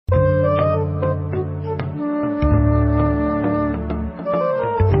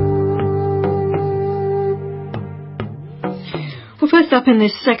Next up in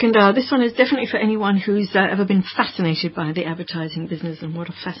this second hour, this one is definitely for anyone who's ever been fascinated by the advertising business and what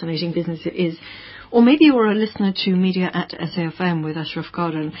a fascinating business it is. Or maybe you're a listener to Media at SAFM with Ashraf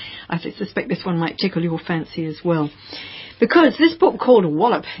Garden. I suspect this one might tickle your fancy as well. Because this book called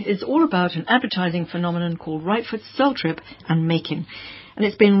Wallop is all about an advertising phenomenon called Rightford, Searle-Tripp and Makin. And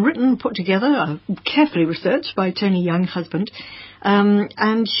it's been written, put together, carefully researched by Tony Young, husband.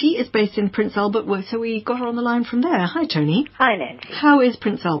 And she is based in Prince Albert, so we got her on the line from there. Hi, Tony. Hi, Nancy. How is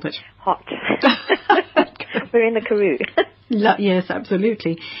Prince Albert? Hot. We're in the Karoo. Yes,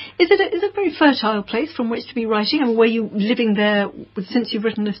 absolutely. Is it a very fertile place from which to be writing? And were you living there since you've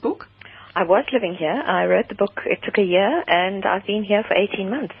written this book? I was living here. I wrote the book. It took a year, and I've been here for 18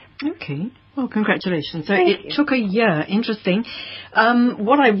 months. Okay. Well, congratulations. So Thank you. Took a year. Interesting.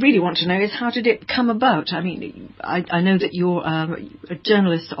 What I really want to know is how did it come about? I mean, I know that you're a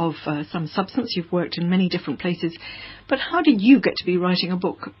journalist of some substance. You've worked in many different places. But how did you get to be writing a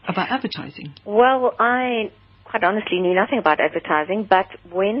book about advertising? Well, I quite honestly knew nothing about advertising, but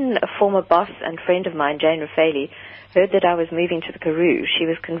when a former boss and friend of mine, Jane Raffaele, heard that I was moving to the Karoo, she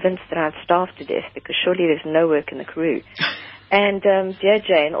was convinced that I'd starved to death because surely there's no work in the Karoo. And dear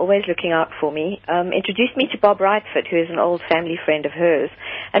Jane, always looking out for me, introduced me to Bob Rightford, who is an old family friend of hers.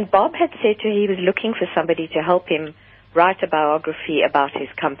 And Bob had said to her he was looking for somebody to help him write a biography about his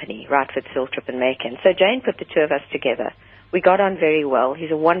company, Rightford, Searle-Tripp and Makin. So Jane put the two of us together. We got on very well.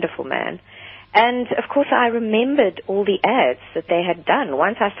 He's a wonderful man. And, of course, I remembered all the ads that they had done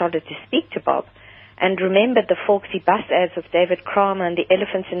once I started to speak to Bob, and remembered the Folksy bus ads with David Kramer and the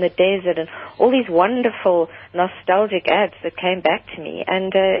elephants in the desert and all these wonderful nostalgic ads that came back to me.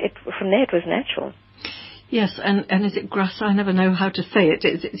 And from there it was natural. Yes, and is it Grasser? I never know how to say it.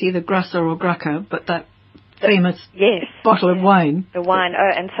 It's either Grasser or Gracker, but that famous bottle of wine. The wine,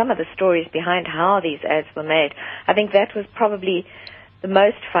 and some of the stories behind how these ads were made. I think that was probably the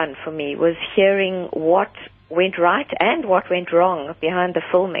most fun for me, was hearing what went right and what went wrong behind the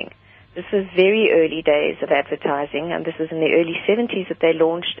filming. This was very early days of advertising, and this was in the early 70s that they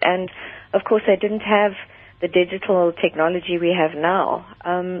launched. And, of course, they didn't have the digital technology we have now.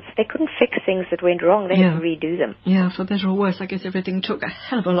 So they couldn't fix things that went wrong. They had to redo them. Yeah, for better or worse. I guess everything took a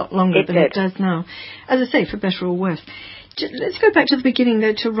hell of a lot longer than it does now. As I say, for better or worse. Let's go back to the beginning,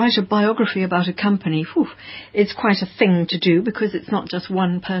 though. To write a biography about a company, it's quite a thing to do because it's not just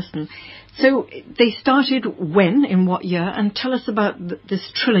one person. So they started when, in what year? And tell us about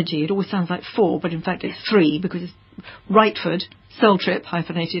this trilogy. It always sounds like 4, but in fact it's 3 because it's Rightford, Searle-Tripp,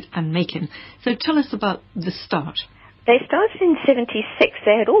 hyphenated, and Makin. So tell us about the start. They started in 76.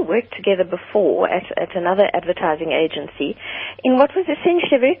 They had all worked together before at another advertising agency in what was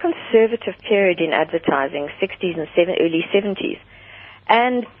essentially a very conservative period in advertising, 60s and early 70s.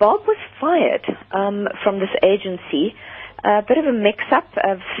 And Bob was fired from this agency. A bit of a mix-up,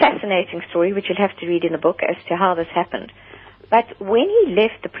 a fascinating story, which you'll have to read in the book as to how this happened. But when he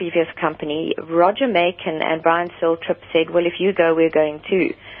left the previous company, Roger Makin and Brian Searle-Tripp said, well, if you go, we're going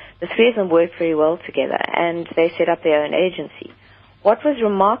too. The three of them worked very well together, and they set up their own agency. What was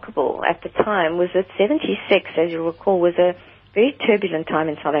remarkable at the time was that 76, as you'll recall, was a very turbulent time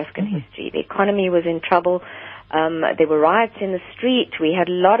in South African history. The economy was in trouble. There were riots in the street. We had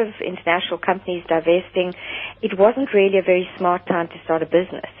a lot of international companies divesting. It wasn't really a very smart time to start a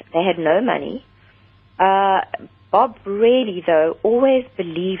business. They had no money. Bob really, though, always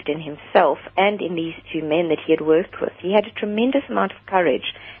believed in himself and in these two men that he had worked with. He had a tremendous amount of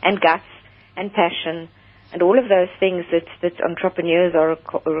courage and guts and passion and all of those things that entrepreneurs are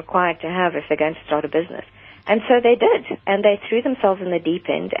required to have if they're going to start a business. And so they did, and they threw themselves in the deep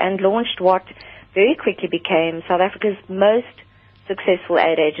end and launched what very quickly became South Africa's most successful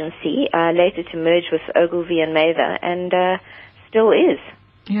ad agency, later to merge with Ogilvy and Mather, and still is.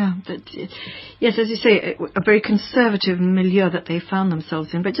 Yeah, yes, as you say, a very conservative milieu that they found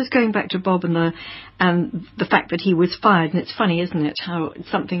themselves in. But just going back to Bob and the fact that he was fired, and it's funny, isn't it, how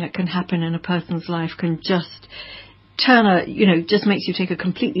something that can happen in a person's life can just just makes you take a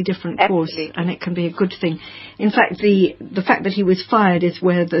completely different course. Absolutely. And it can be a good thing. In fact, the fact that he was fired is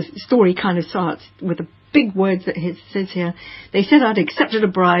where the story kind of starts with the big words that it says here. They said I'd accepted a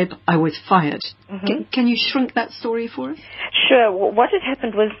bribe, I was fired. Mm-hmm. Can you shrink that story for us? Sure. What had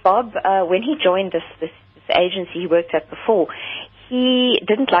happened was Bob, when he joined this agency he worked at before, he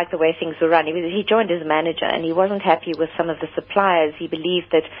didn't like the way things were run. He joined as a manager, and he wasn't happy with some of the suppliers. He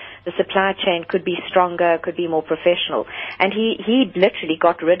believed that the supply chain could be stronger, could be more professional. And he literally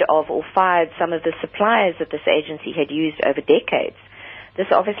got rid of or fired some of the suppliers that this agency had used over decades. This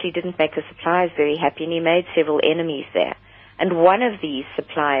obviously didn't make the suppliers very happy, and he made several enemies there. And one of these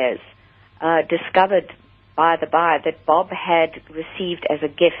suppliers discovered by the by, that Bob had received as a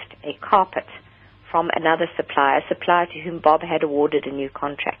gift a carpet from another supplier, a supplier to whom Bob had awarded a new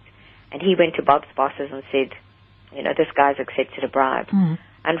contract. And he went to Bob's bosses and said, this guy's accepted a bribe.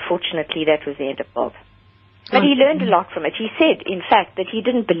 Unfortunately, that was the end of Bob. But he learned a lot from it. He said, in fact, that he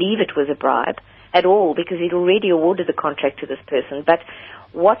didn't believe it was a bribe at all because he'd already awarded the contract to this person. But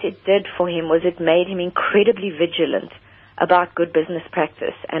what it did for him was it made him incredibly vigilant about good business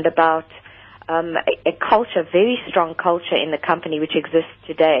practice and about a culture, very strong culture in the company which exists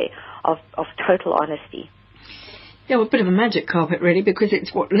today of total honesty. Yeah, well, a bit of a magic carpet, really, because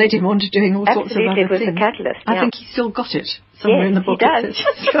it's what led him on to doing all sorts of other things. Absolutely, it was a catalyst. I think he still got it somewhere in the book. Yes,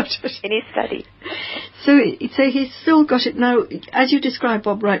 he does. In his study. So he's still got it. Now, as you described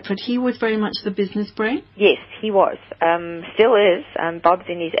Bob Rightford, he was very much the business brain? Yes, he was. Still is. Bob's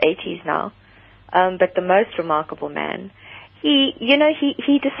in his 80s now, but the most remarkable man. He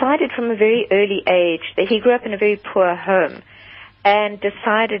decided from a very early age that he grew up in a very poor home, and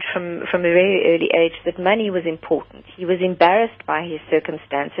decided from a very early age that money was important. He was embarrassed by his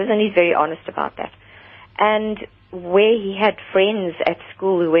circumstances, and he's very honest about that. And where he had friends at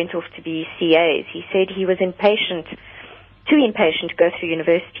school who went off to be CAs, he said he was too impatient to go through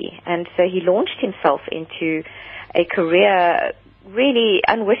university. And so he launched himself into a career really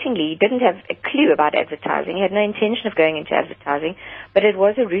unwittingly. He didn't have a clue about advertising. He had no intention of going into advertising, but it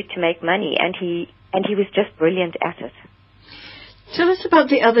was a route to make money, and he was just brilliant at it. Tell us about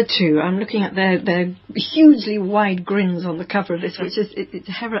the other two. I'm looking at their hugely wide grins on the cover of this, which is it's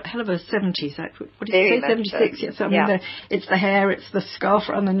a hell of a 70s. What did you say, 76? Yes, I mean, it's the hair, it's the scarf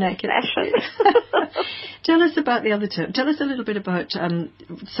around the neck. Tell us about the other two. Tell us a little bit about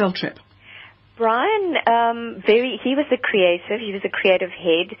Searle-Tripp. Brian, he was the creative. He was a creative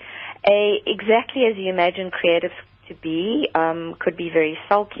head, exactly as you imagine creatives to be. Could be very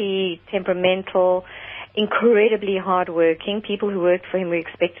sulky, temperamental, incredibly hardworking. People who worked for him were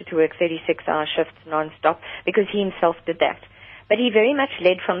expected to work 36-hour shifts non-stop because he himself did that. But he very much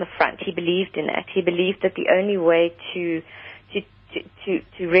led from the front. He believed in that. He believed that the only way to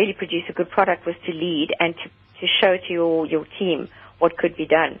really produce a good product was to lead and to show to your team what could be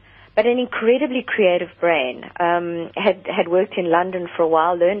done. But an incredibly creative brain. Had worked in London for a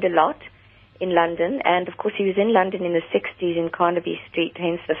while, learned a lot in London, and of course he was in London in the 60s in Carnaby Street,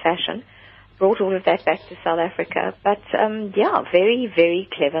 hence the fashion. Brought all of that back to South Africa. But, very, very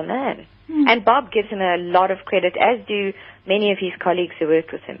clever man. And Bob gives him a lot of credit, as do many of his colleagues who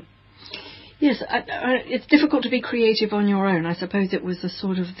worked with him. Yes, it's difficult to be creative on your own. I suppose it was the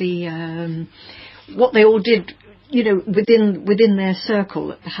sort of what they all did, within their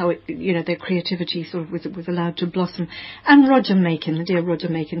circle, how it, their creativity sort of was allowed to blossom. And Roger Makin, the dear Roger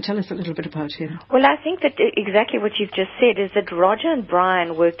Makin, tell us a little bit about him. Well, I think that exactly what you've just said is that Roger and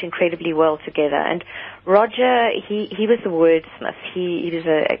Brian worked incredibly well together. And Roger, he was the wordsmith. He was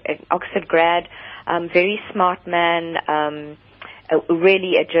an Oxford grad, very smart man,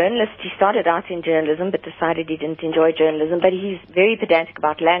 really a journalist. He started out in journalism but decided he didn't enjoy journalism, but he's very pedantic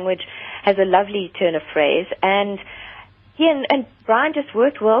about language, has a lovely turn of phrase, and he and Brian just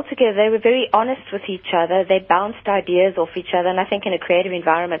worked well together. They were very honest with each other. They bounced ideas off each other, and I think in a creative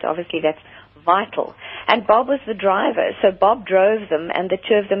environment, obviously that's vital. And Bob was the driver, so Bob drove them, and the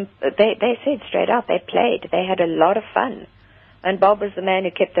two of them, they said straight out, they played. They had a lot of fun. And Bob was the man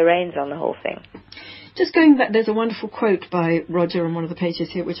who kept the reins on the whole thing. Just going back, there's a wonderful quote by Roger on one of the pages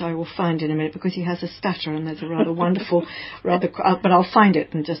here, which I will find in a minute, because he has a stutter, and there's a rather wonderful, but I'll find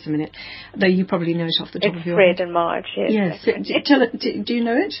it in just a minute, though you probably know it off the top of your head. It's Fred and Marge, yes. Yes. Do you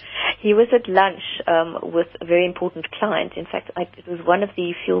know it? He was at lunch with a very important client. In fact, it was one of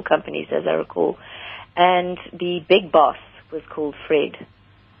the fuel companies, as I recall, and the big boss was called Fred.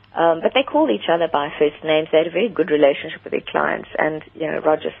 But they called each other by first names. They had a very good relationship with their clients. And,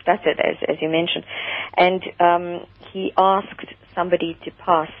 Roger stuttered, as you mentioned. And he asked somebody to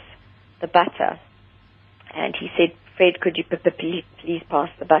pass the butter. And he said, Fred, could you please pass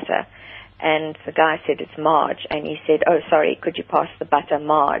the butter? And the guy said, it's Marge. And he said, oh, sorry, could you pass the butter,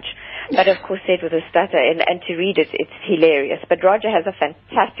 Marge? But, of course, said with a stutter. And to read it, it's hilarious. But Roger has a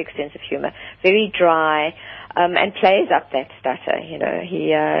fantastic sense of humor, very dry, and plays up that stutter.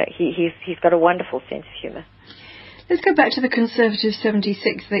 He's got a wonderful sense of humor. Let's go back to the conservative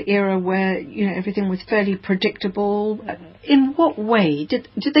 76, the era where, everything was fairly predictable. Mm-hmm. In what way? Did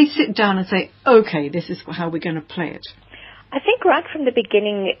they sit down and say, okay, this is how we're going to play it? I think right from the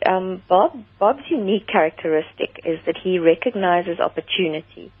beginning, Bob's unique characteristic is that he recognizes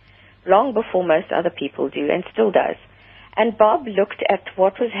opportunity long before most other people do, and still does. And Bob looked at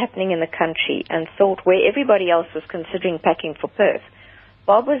what was happening in the country and thought where everybody else was considering packing for Perth,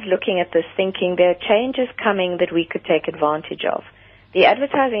 Bob was looking at this thinking there are changes coming that we could take advantage of. The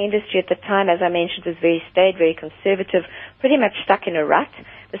advertising industry at the time, as I mentioned, was very conservative, pretty much stuck in a rut.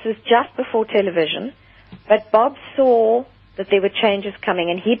 This was just before television. But Bob saw that there were changes coming,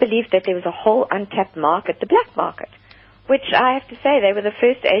 and he believed that there was a whole untapped market, the black market, which I have to say they were the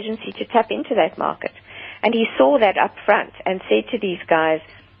first agency to tap into that market. And he saw that up front and said to these guys,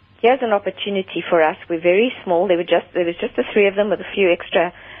 here's an opportunity for us. We're very small. There was just the three of them with a few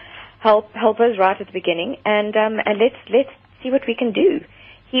extra helpers right at the beginning, and let's see what we can do.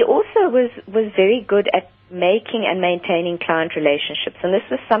 He also was very good at making and maintaining client relationships, and this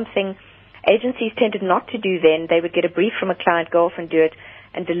was something agencies tended not to do then. They would get a brief from a client, go off and do it,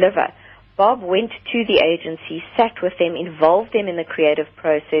 and deliver. Bob went to the agency, sat with them, involved them in the creative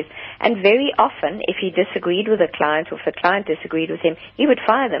process, and very often, if he disagreed with a client or if the client disagreed with him, he would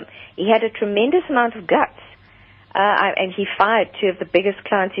fire them. He had a tremendous amount of guts, and he fired two of the biggest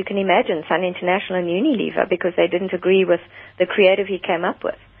clients you can imagine, Sun International and Unilever, because they didn't agree with the creative he came up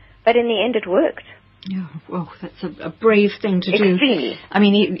with. But in the end, it worked. Yeah, well, that's a brave thing to do. Extremely. I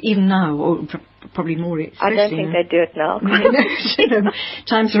mean, even now, or probably more. I don't think they do it now.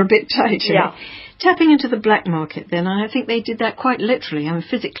 Times are a bit tight. Yeah. Tapping into the black market, then, I think they did that quite literally, I mean,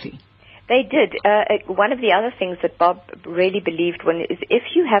 physically. They did. One of the other things that Bob really believed is if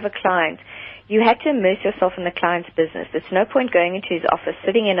you have a client, you had to immerse yourself in the client's business. There's no point going into his office,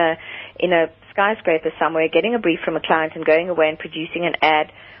 sitting in a skyscraper somewhere, getting a brief from a client and going away and producing an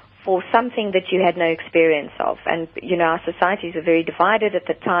ad for something that you had no experience of. And, our societies were very divided at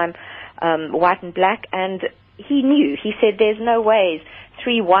the time, white and black, and he said there's no ways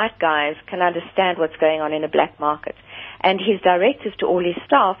three white guys can understand what's going on in a black market. And his directives to all his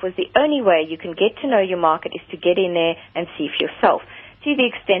staff was the only way you can get to know your market is to get in there and see for yourself, to the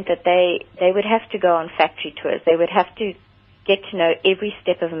extent that they would have to go on factory tours. They would have to get to know every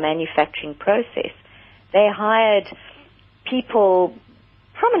step of a manufacturing process. They hired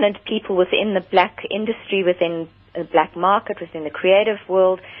prominent people within the black industry, within the black market, within the creative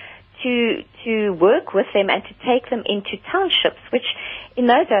world, to work with them and to take them into townships, which in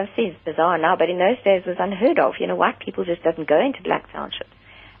those days seems bizarre now, but in those days was unheard of. White people just doesn't go into black townships.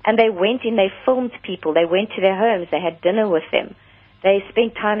 And they went in, they filmed people, they went to their homes, they had dinner with them, they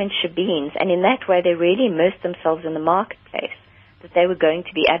spent time in shebeens, and in that way they really immersed themselves in the marketplace that they were going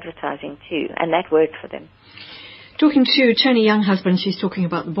to be advertising to, and that worked for them. Talking to Tony Younghusband, she's talking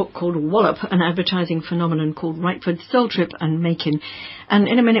about the book called Wallop, an advertising phenomenon called Rightford, Searle-Tripp and Makin. And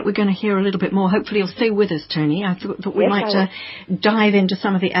in a minute we're going to hear a little bit more. Hopefully you'll stay with us, Tony. I thought we might dive into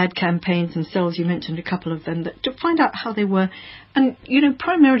some of the ad campaigns themselves. You mentioned a couple of them, to find out how they were. And,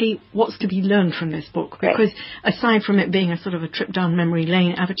 primarily what's to be learned from this book. Because aside from it being a sort of a trip down memory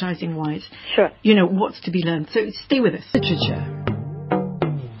lane, advertising-wise, sure, what's to be learned. So stay with us. Literature.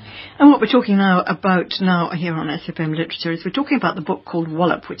 And what we're talking about here on SFM Literature is we're talking about the book called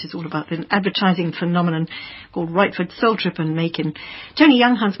Wallop, which is all about an advertising phenomenon called Rightford, Searle-Tripp and Makin. Tony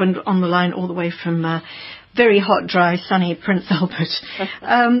Younghusband on the line all the way from very hot, dry, sunny Prince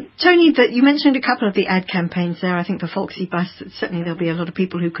Albert. Tony, you mentioned a couple of the ad campaigns there. I think the Folksy Bus, certainly there'll be a lot of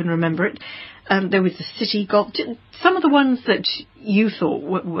people who can remember it. There was the City Golf. Some of the ones that you thought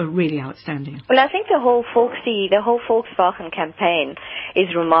were really outstanding. Well, I think the whole Volkswagen campaign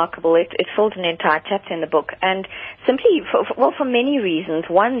is remarkable. It filled an entire chapter in the book, and simply for many reasons.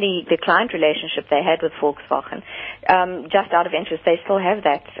 One, the client relationship they had with Volkswagen. Just out of interest, they still have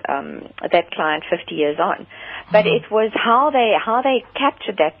that client 50 years on. But it was how they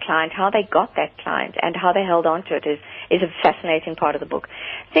captured that client, how they got that client, and how they held on to it is a fascinating part of the book.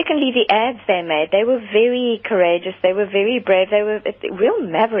 Secondly, the ads they made, they were very courageous, they were very brave, they were real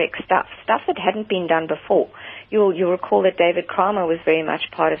maverick stuff that hadn't been done before. You'll recall that David Kramer was very much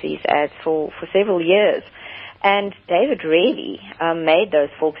part of these ads for several years. And David really made those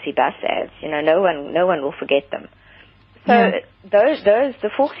Folksy Bus ads. No one will forget them. So the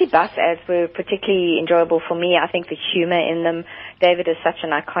Folksy Bus ads were particularly enjoyable for me. I think the humor in them. David is such an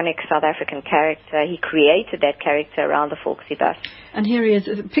iconic South African character. He created that character around the Folksy Bus. And here he is,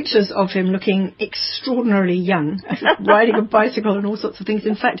 pictures of him looking extraordinarily young, riding a bicycle and all sorts of things.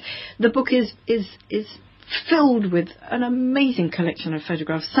 In fact, the book is filled with an amazing collection of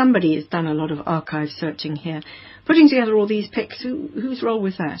photographs. Somebody has done a lot of archive searching here, putting together all these pics. Whose role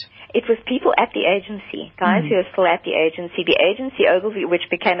was that? It was people at the agency, guys who are still at the agency. The agency Ogilvy, which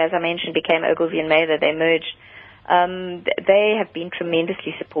became, as I mentioned, Ogilvy and Mather, they merged. They have been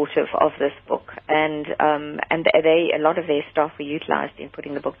tremendously supportive of this book, and a lot of their staff were utilised in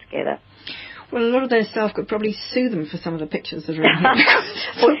putting the book together. Well, a lot of their staff could probably sue them for some of the pictures that are in here.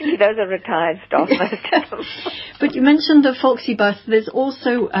 Fortunately, those are retired staff, most of them. But you mentioned the folksy bus. There's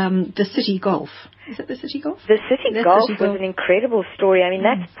also the City Golf. Is it the City Golf? The City Golf was an incredible story. I mean,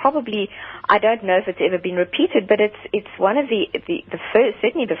 that's probably, I don't know if it's ever been repeated, but it's one of the first,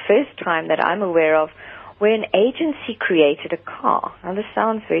 certainly the first time that I'm aware of where an agency created a car. Now, this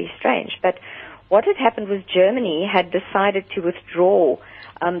sounds very strange, but what had happened was Germany had decided to withdraw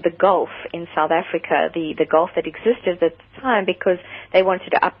the Golf in South Africa, the Golf that existed at the time, because they wanted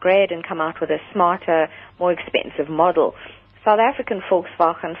to upgrade and come out with a smarter, more expensive model. South African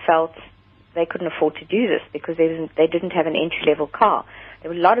Volkswagen felt they couldn't afford to do this because they didn't have an entry-level car. There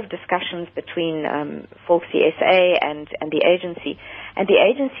were a lot of discussions between Volksy SA and the agency. And the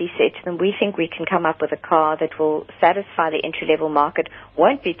agency said to them, we think we can come up with a car that will satisfy the entry-level market,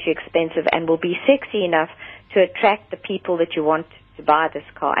 won't be too expensive, and will be sexy enough to attract the people that you want to buy this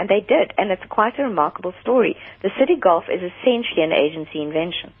car. And they did. And it's quite a remarkable story. The City Golf is essentially an agency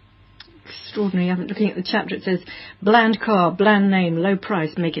invention. Extraordinary. I'm looking at the chapter. It says, bland car, bland name, low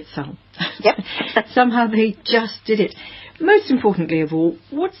price, make it sell. Yep. Somehow they just did it. Most importantly of all,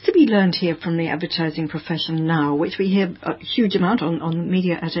 what's to be learned here from the advertising profession now, which we hear a huge amount on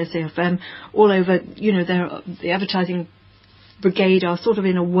media at SAFM all over, the advertising brigade are sort of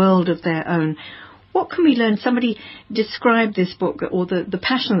in a world of their own. What can we learn? Somebody described this book or the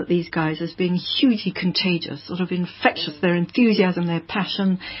passion that these guys as being hugely contagious, sort of infectious. Their enthusiasm, their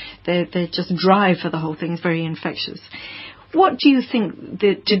passion, their just drive for the whole thing is very infectious. What do you think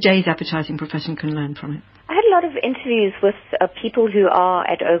today's advertising profession can learn from it? I had a lot of interviews with people who are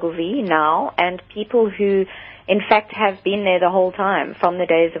at Ogilvy now and people who, in fact, have been there the whole time from the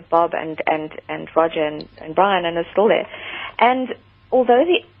days of Bob and Roger and Brian and are still there. And although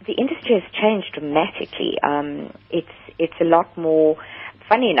the industry has changed dramatically, it's a lot more,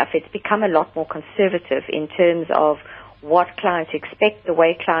 funny enough, it's become a lot more conservative in terms of what clients expect, the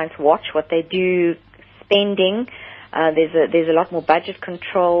way clients watch what they do, spending. There's a lot more budget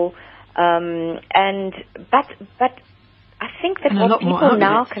control. But I think that what people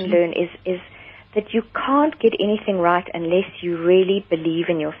now can learn is that you can't get anything right unless you really believe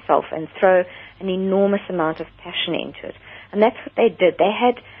in yourself and throw an enormous amount of passion into it. And that's what they did.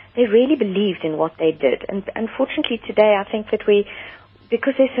 They really believed in what they did. And unfortunately today I think that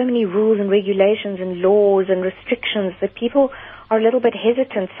because there's so many rules and regulations and laws and restrictions, that people are a little bit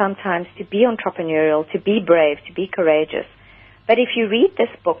hesitant sometimes to be entrepreneurial, to be brave, to be courageous. But if you read this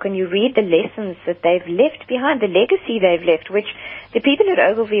book and you read the lessons that they've left behind, the legacy they've left, which the people at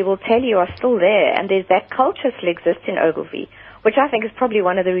Ogilvy will tell you are still there, and there's that culture still exists in Ogilvy, which I think is probably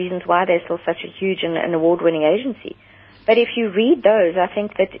one of the reasons why they're still such a huge and award-winning agency. But if you read those, I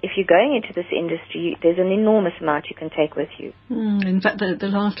think that if you're going into this industry, there's an enormous amount you can take with you. In fact, the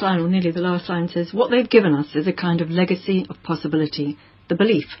last line, or nearly the last line, says, what they've given us is a kind of legacy of possibility, the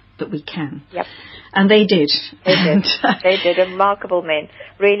belief that we can. Yep. And they did. They did. They did. Remarkable men.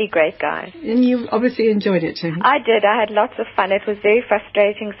 Really great guys. And you obviously enjoyed it too. I did. I had lots of fun. It was very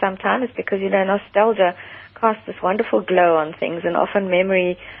frustrating sometimes because, nostalgia casts this wonderful glow on things, and often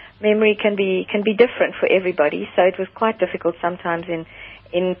memory can be different for everybody. So it was quite difficult sometimes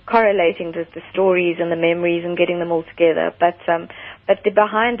in correlating the stories and the memories and getting them all together. But the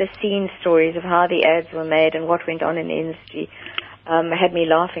behind-the-scenes stories of how the ads were made and what went on in the industry had me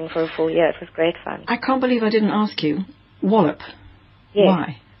laughing for a full year. It was great fun. I can't believe I didn't ask you. Wallop. Yes.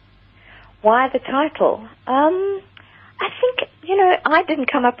 Why? Why the title? I think, I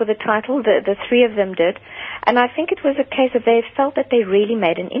didn't come up with the title. The three of them did. And I think it was a case of they felt that they really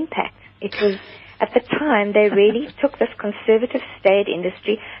made an impact. It was, at the time, they really took this conservative staid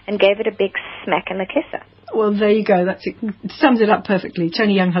industry and gave it a big smack in the kisser. Well, there you go. That's it. Sums it up perfectly.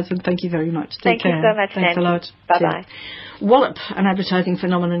 Tony Younghusband, thank you very much. Thank you so much, Thanks a lot. Bye-bye. Wallop, an advertising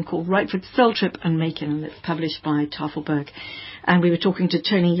phenomenon called Rightford, Searle-Tripp and Makin, and it's published by Tafelberg. And we were talking to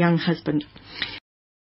Tony Younghusband.